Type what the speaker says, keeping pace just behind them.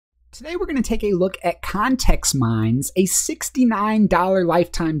Today we're going to take a look at Contextminds, a $69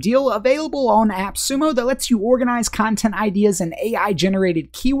 lifetime deal available on AppSumo that lets you organize content ideas and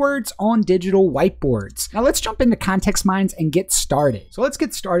AI-generated keywords on digital whiteboards. Now let's jump into Contextminds and get started. So let's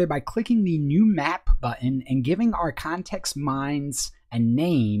get started by clicking the New Map button and giving our Contextminds a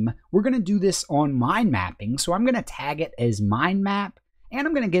name. We're going to do this on mind mapping, so I'm going to tag it as mind map, and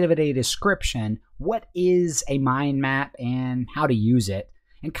I'm going to give it a description. What is a mind map and how to use it?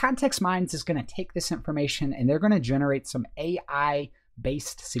 And Contextminds is going to take this information and they're going to generate some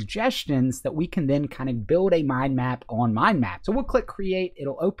AI-based suggestions that we can then kind of build a mind map on mind map. So we'll click create.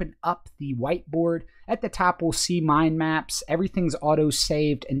 It'll open up the whiteboard. At the top, we'll see mind maps. Everything's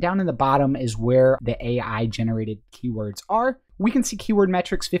auto-saved. And down in the bottom is where the AI-generated keywords are. We can see keyword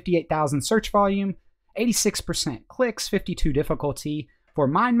metrics, 58,000 search volume, 86% clicks, 52 difficulty. For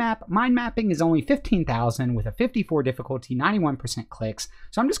mind mapping is only 15,000 with a 54 difficulty, 91% clicks.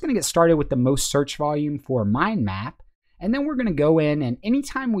 So I'm just going to get started with the most search volume for mind map. And then we're going to go in, and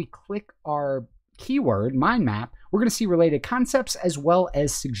anytime we click our keyword, mind map, we're going to see related concepts as well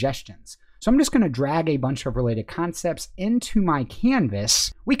as suggestions. So I'm just going to drag a bunch of related concepts into my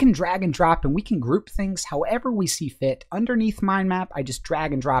canvas. We can drag and drop and we can group things however we see fit. Underneath mind map, I just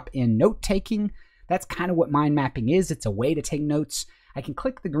drag and drop in note taking. That's kind of what mind mapping is. It's a way to take notes. I can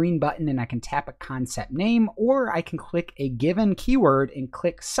click the green button and I can tap a concept name, or I can click a given keyword and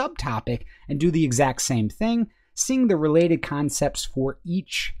click subtopic and do the exact same thing, seeing the related concepts for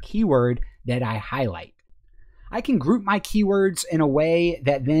each keyword that I highlight. I can group my keywords in a way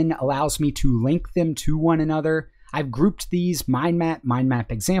that then allows me to link them to one another. I've grouped these mind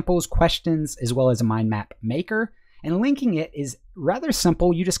map examples, questions, as well as a mind map maker. And linking it is rather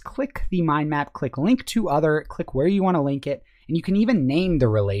simple. You just click the mind map, click link to other, click where you want to link it, and you can even name the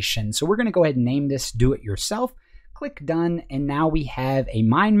relation. So we're going to go ahead and name this do it yourself. Click done, and now we have a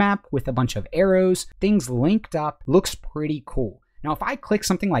mind map with a bunch of arrows, things linked up. Looks pretty cool. Now, if I click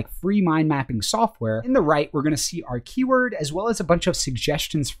something like free mind mapping software, in the right, we're going to see our keyword as well as a bunch of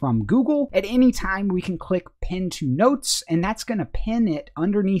suggestions from Google. At any time, we can click pin to notes, and that's going to pin it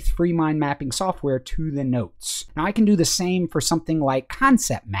underneath free mind mapping software to the notes. Now, I can do the same for something like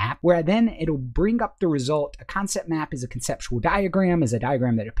concept map, where then it'll bring up the result. A concept map is a conceptual diagram, is a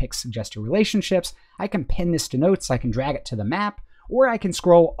diagram that depicts suggested relationships. I can pin this to notes, I can drag it to the map, or I can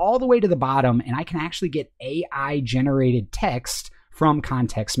scroll all the way to the bottom and I can actually get AI-generated text from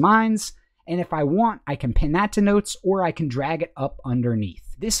Contextminds. And if I want, I can pin that to notes or I can drag it up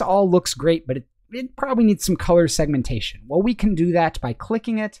underneath. This all looks great, but it probably needs some color segmentation. Well, we can do that by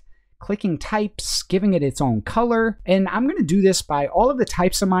clicking it, clicking types, giving it its own color. And I'm going to do this by all of the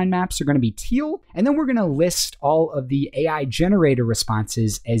types of mind maps are going to be teal. And then we're going to list all of the AI generator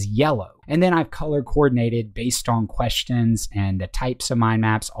responses as yellow. And then I've color coordinated based on questions and the types of mind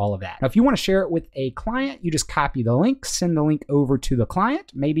maps, all of that. Now, if you want to share it with a client, you just copy the link, send the link over to the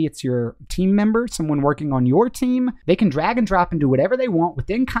client. Maybe it's your team member, someone working on your team. They can drag and drop and do whatever they want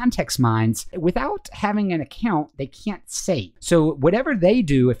within Contextminds. Without having an account, they can't save. So whatever they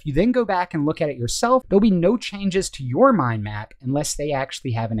do, if you then go back and look at it yourself, there'll be no changes to your mind map unless they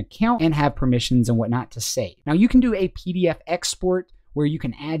actually have an account and have permissions and whatnot to save. Now, you can do a PDF export where you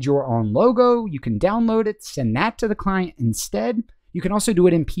can add your own logo, you can download it, send that to the client instead. You can also do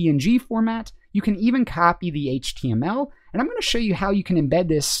it in PNG format. You can even copy the HTML, and I'm going to show you how you can embed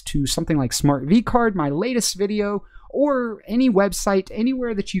this to something like Smart vCard, my latest video, or any website,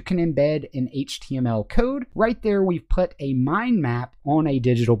 anywhere that you can embed an HTML code. Right there, we've put a mind map on a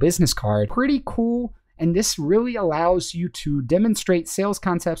digital business card. Pretty cool. And this really allows you to demonstrate sales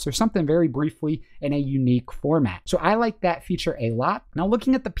concepts or something very briefly in a unique format. So I like that feature a lot. Now,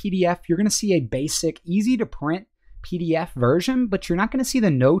 looking at the PDF, you're going to see a basic, easy to print PDF version, but you're not going to see the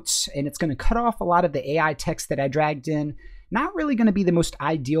notes, and it's going to cut off a lot of the AI text that I dragged in. Not really going to be the most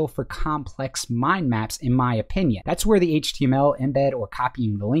ideal for complex mind maps, in my opinion. That's where the HTML embed or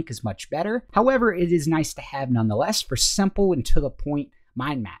copying the link is much better. However, it is nice to have nonetheless for simple and to the point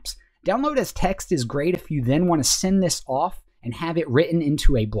mind maps. Download as text is great if you then want to send this off and have it written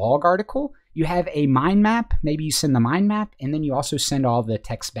into a blog article. You have a mind map, maybe you send the mind map, and then you also send all the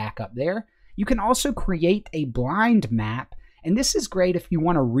text back up there. You can also create a blind map, and this is great if you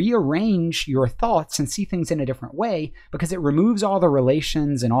want to rearrange your thoughts and see things in a different way, because it removes all the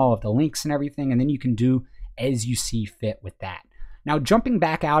relations and all of the links and everything, and then you can do as you see fit with that. Now, jumping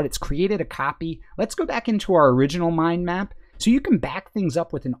back out, it's created a copy. Let's go back into our original mind map. So you can back things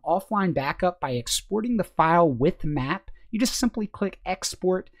up with an offline backup by exporting the file with map. You just simply click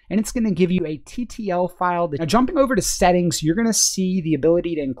export and it's going to give you a TTL file. Now, jumping over to settings, you're going to see the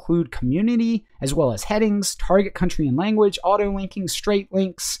ability to include community as well as headings, target country and language, auto linking, straight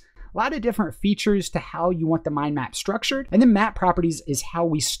links, a lot of different features to how you want the mind map structured. And then map properties is how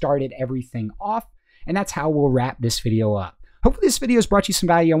we started everything off. And that's how we'll wrap this video up. Hopefully this video has brought you some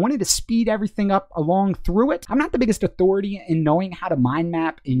value. I wanted to speed everything up along through it. I'm not the biggest authority in knowing how to mind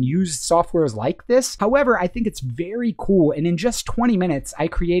map and use softwares like this. However, I think it's very cool. And in just 20 minutes, I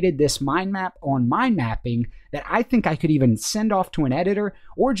created this mind map on mind mapping that I think I could even send off to an editor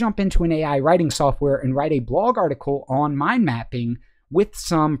or jump into an AI writing software and write a blog article on mind mapping with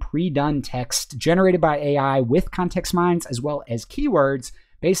some pre-done text generated by AI with Contextminds as well as keywords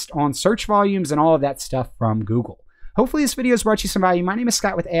based on search volumes and all of that stuff from Google. Hopefully this video has brought you some value. My name is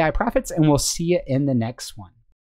Scott with aiPROFITz, and we'll see you in the next one.